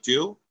elect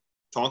you,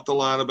 talked a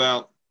lot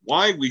about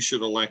why we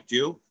should elect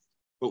you.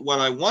 But what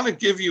I want to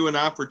give you an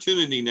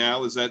opportunity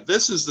now is that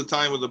this is the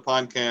time of the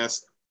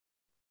podcast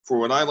for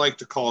what I like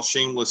to call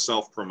shameless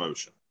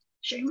self-promotion.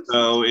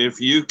 So if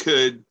you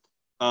could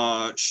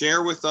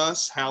share with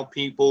us how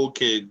people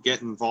could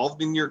get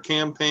involved in your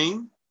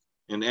campaign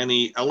and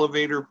any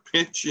elevator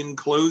pitch in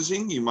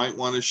closing you might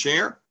want to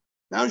share,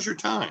 now's your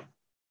time.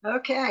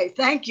 Okay,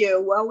 thank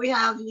you. Well, we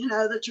have,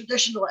 the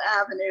traditional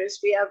avenues.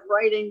 We have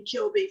Writing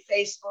Kilby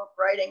Facebook,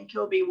 Writing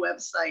Kilby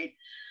website.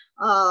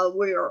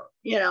 We're,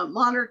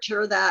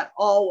 monitor that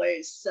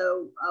always.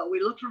 So we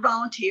look for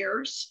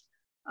volunteers.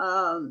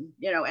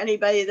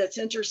 Anybody that's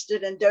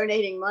interested in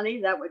donating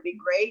money, that would be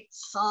great.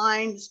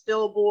 Signs,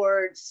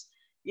 billboards,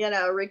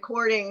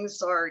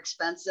 recordings are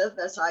expensive,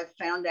 as I've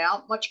found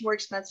out, much more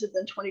expensive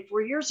than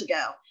 24 years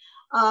ago.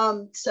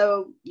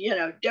 So,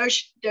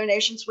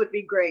 donations would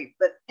be great.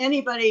 But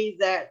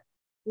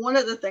one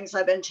of the things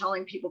I've been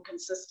telling people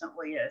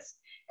consistently is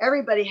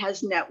everybody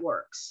has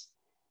networks.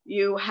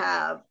 You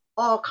have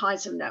all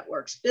kinds of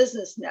networks,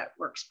 business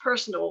networks,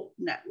 personal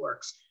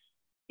networks.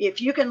 If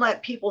you can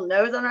let people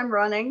know that I'm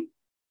running,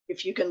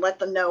 if you can let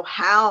them know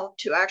how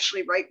to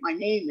actually write my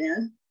name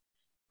in,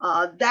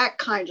 that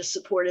kind of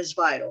support is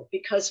vital.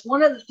 Because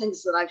one of the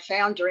things that I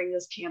found during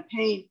this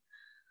campaign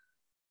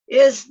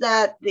is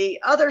that the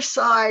other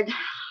side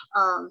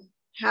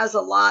has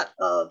a lot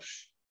of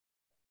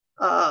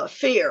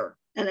fear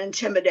and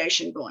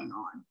intimidation going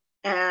on.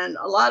 And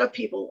a lot of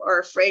people are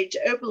afraid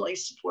to openly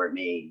support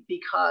me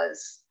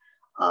because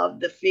of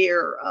the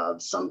fear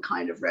of some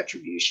kind of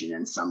retribution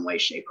in some way,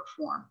 shape, or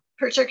form,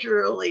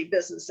 particularly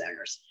business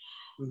owners.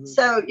 Mm-hmm.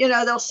 So,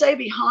 they'll say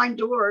behind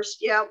doors,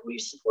 yeah, we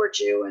support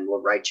you and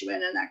we'll write you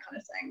in and that kind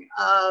of thing.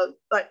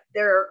 But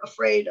they're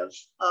afraid of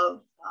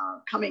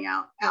coming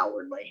out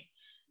outwardly.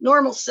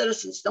 Normal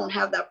citizens don't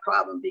have that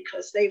problem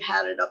because they've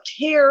had it up to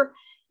here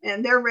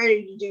and they're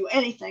ready to do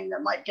anything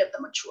that might get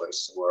them a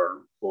choice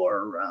or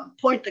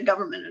point the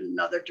government in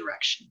another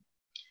direction.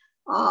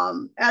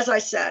 As I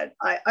said,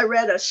 I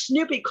read a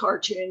Snoopy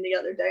cartoon the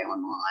other day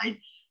online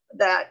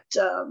that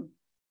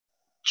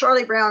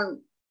Charlie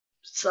Brown's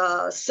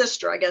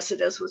sister, I guess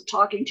it is, was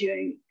talking to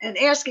him and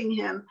asking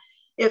him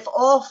if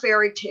all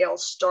fairy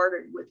tales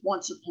started with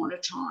once upon a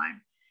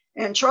time.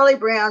 And Charlie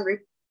Brown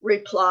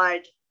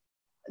replied,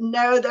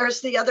 no,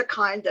 there's the other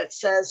kind that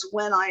says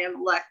when I am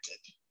elected.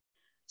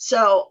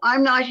 So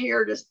I'm not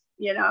here to,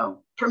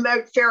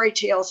 promote fairy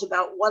tales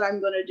about what I'm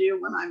going to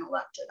do when I'm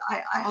elected.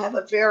 I have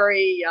a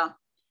very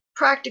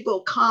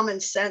practical,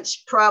 common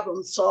sense,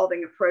 problem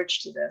solving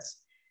approach to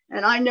this.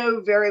 And I know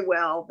very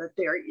well that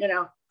there,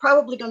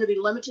 probably going to be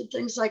limited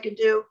things I can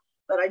do,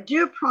 but I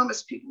do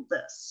promise people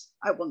this.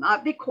 I will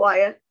not be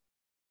quiet.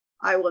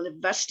 I will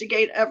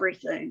investigate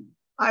everything.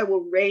 I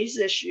will raise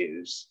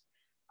issues.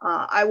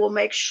 I will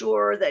make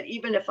sure that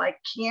even if I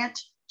can't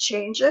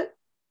change it,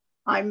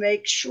 I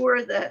make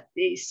sure that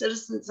the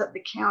citizens of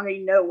the county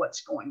know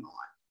what's going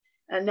on.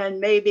 And then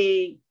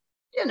maybe,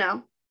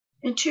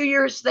 in 2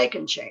 years, they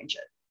can change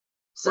it.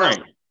 So,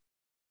 right.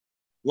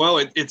 Well,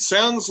 it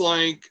sounds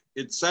like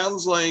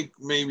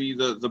maybe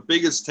the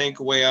biggest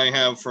takeaway I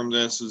have from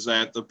this is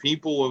that the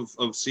people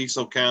of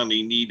Cecil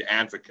County need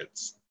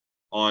advocates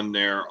on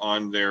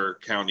their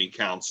county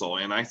council.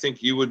 And I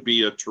think you would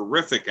be a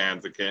terrific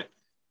advocate.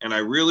 And I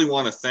really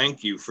want to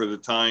thank you for the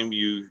time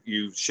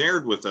you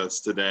shared with us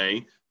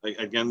today.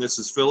 Again, this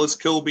is Phyllis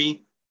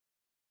Kilby,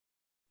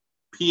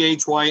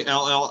 Phyllis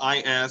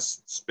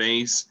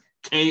space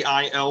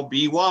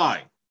Kilby.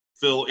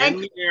 Fill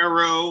in the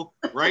arrow,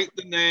 write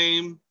the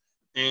name,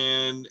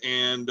 and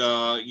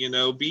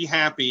be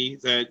happy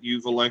that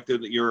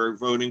you're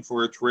voting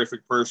for a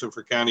terrific person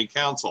for county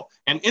council.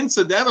 And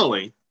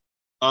incidentally,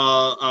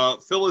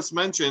 Phyllis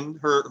mentioned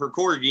her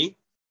corgi,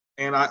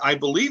 and I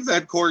believe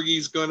that corgi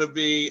is going to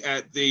be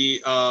at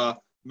the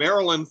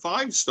Maryland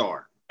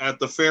 5-Star at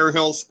the Fair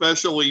Hill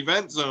Special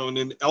Event Zone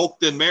in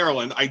Elkton,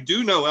 Maryland. I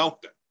do know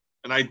Elkton,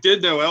 and I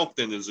did know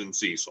Elkton is in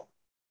Cecil.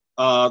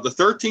 The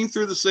 13th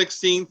through the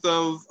 16th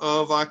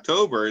of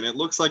October, and it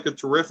looks like a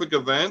terrific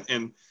event.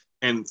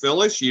 And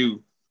Phyllis,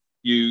 you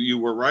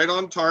were right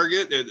on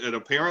target. It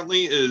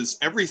apparently is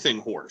everything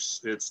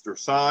horse. It's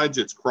dressage,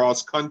 it's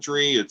cross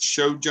country, it's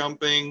show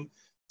jumping.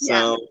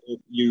 So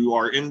if you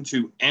are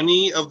into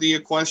any of the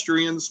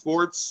equestrian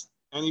sports,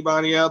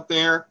 anybody out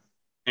there,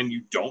 and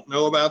you don't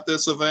know about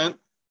this event,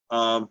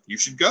 you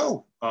should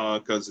go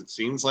because it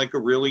seems like a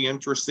really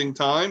interesting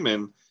time,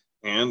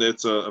 and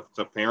it's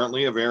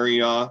apparently a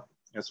very,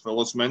 as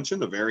Phyllis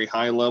mentioned, a very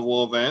high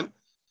level event.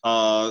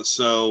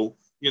 So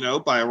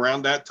by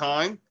around that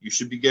time, you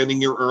should be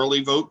getting your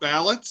early vote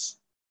ballots.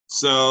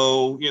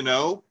 So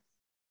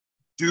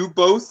do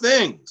both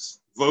things: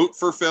 vote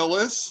for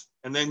Phyllis,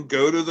 and then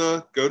go to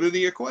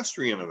the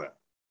equestrian event.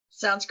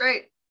 Sounds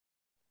great.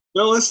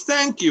 Phyllis,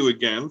 thank you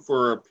again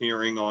for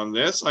appearing on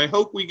this. I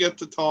hope we get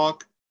to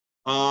talk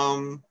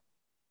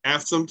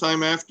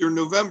sometime after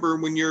November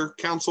when you're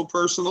council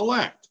person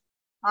elect.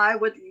 I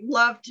would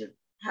love to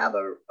have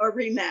a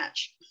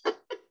rematch. A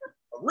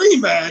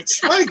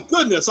rematch? My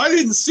goodness, I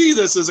didn't see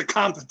this as a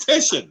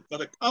competition,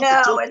 but a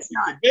competition. No, it's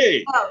not.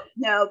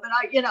 No, but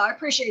I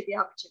appreciate the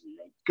opportunity.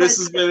 This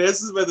has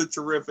been a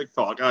terrific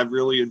talk. I've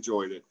really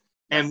enjoyed it.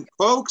 And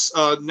folks,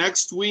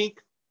 next week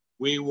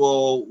we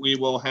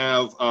will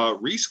have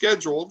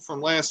rescheduled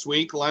from last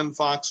week Len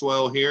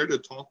Foxwell here to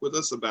talk with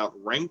us about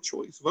ranked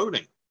choice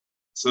voting.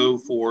 So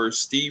for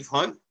Steve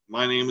Hunt,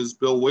 my name is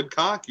Bill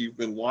Woodcock. You've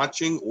been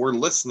watching or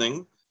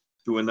listening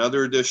to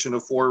another edition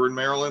of Forward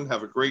Maryland.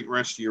 Have a great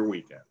rest of your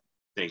weekend.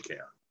 Take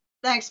care.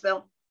 Thanks,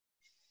 Bill.